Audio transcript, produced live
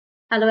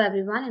Hello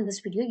everyone, in this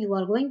video you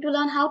are going to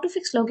learn how to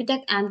fix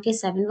Logitech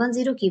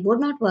Mk710 keyboard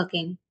not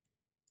working.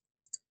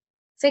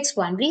 Fix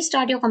 1.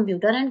 Restart your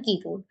computer and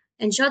keyboard.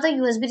 Ensure the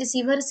USB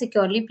receiver is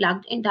securely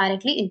plugged in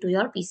directly into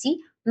your PC,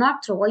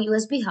 not through a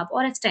USB hub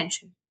or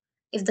extension.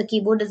 If the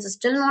keyboard is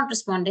still not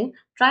responding,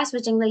 try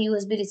switching the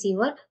USB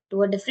receiver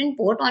to a different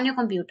port on your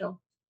computer.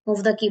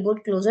 Move the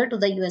keyboard closer to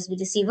the USB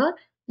receiver.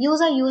 Use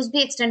a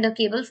USB extender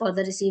cable for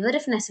the receiver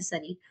if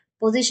necessary,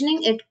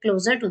 positioning it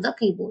closer to the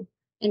keyboard.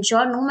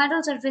 Ensure no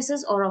metal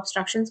surfaces or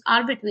obstructions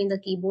are between the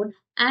keyboard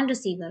and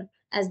receiver,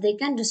 as they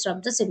can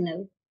disrupt the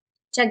signal.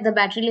 Check the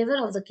battery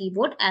level of the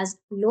keyboard, as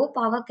low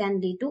power can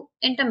lead to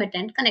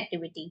intermittent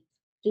connectivity.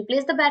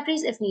 Replace the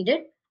batteries if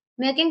needed,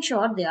 making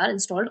sure they are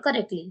installed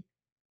correctly.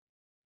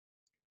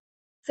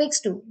 Fix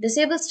 2.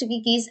 Disable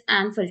sticky keys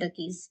and filter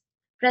keys.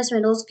 Press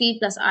Windows key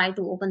plus I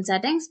to open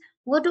settings.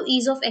 Go to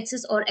ease of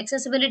access or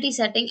accessibility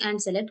setting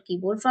and select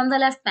keyboard from the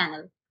left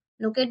panel.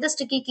 Locate the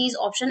sticky keys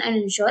option and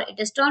ensure it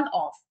is turned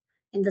off.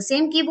 In the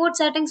same keyboard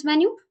settings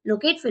menu,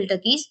 locate filter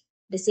keys,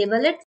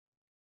 disable it,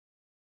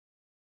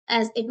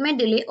 as it may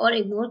delay or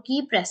ignore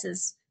key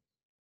presses.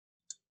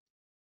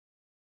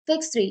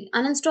 Fix 3.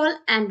 Uninstall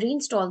and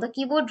reinstall the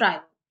keyboard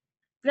driver.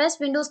 Press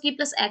Windows key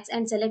plus X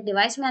and select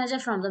Device Manager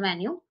from the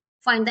menu.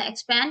 Find the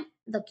Expand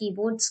the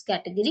Keyboards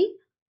category.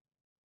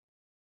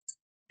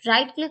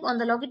 Right-click on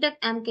the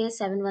Logitech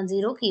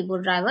Mk710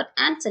 keyboard driver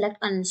and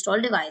select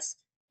Uninstall device.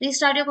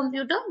 Restart your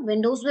computer.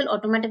 Windows will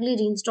automatically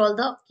reinstall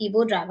the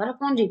keyboard driver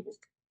upon reboot.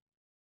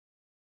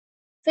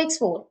 Fix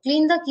 4.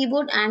 Clean the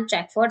keyboard and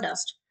check for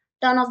dust.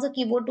 Turn off the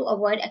keyboard to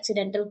avoid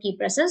accidental key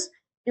presses.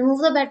 Remove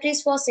the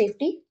batteries for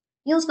safety.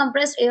 Use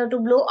compressed air to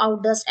blow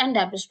out dust and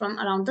debris from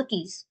around the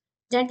keys.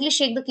 Gently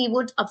shake the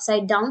keyboard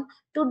upside down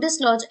to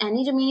dislodge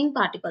any remaining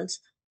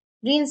particles.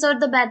 Reinsert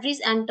the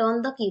batteries and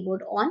turn the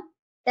keyboard on.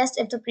 Test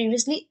if the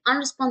previously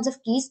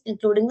unresponsive keys,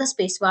 including the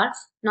spacebar,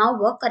 now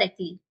work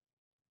correctly.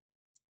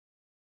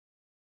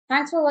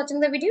 Thanks for watching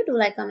the video. Do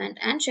like, comment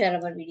and share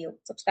our video.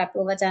 Subscribe to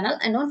our channel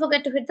and don't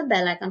forget to hit the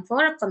bell icon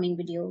for upcoming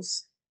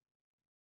videos.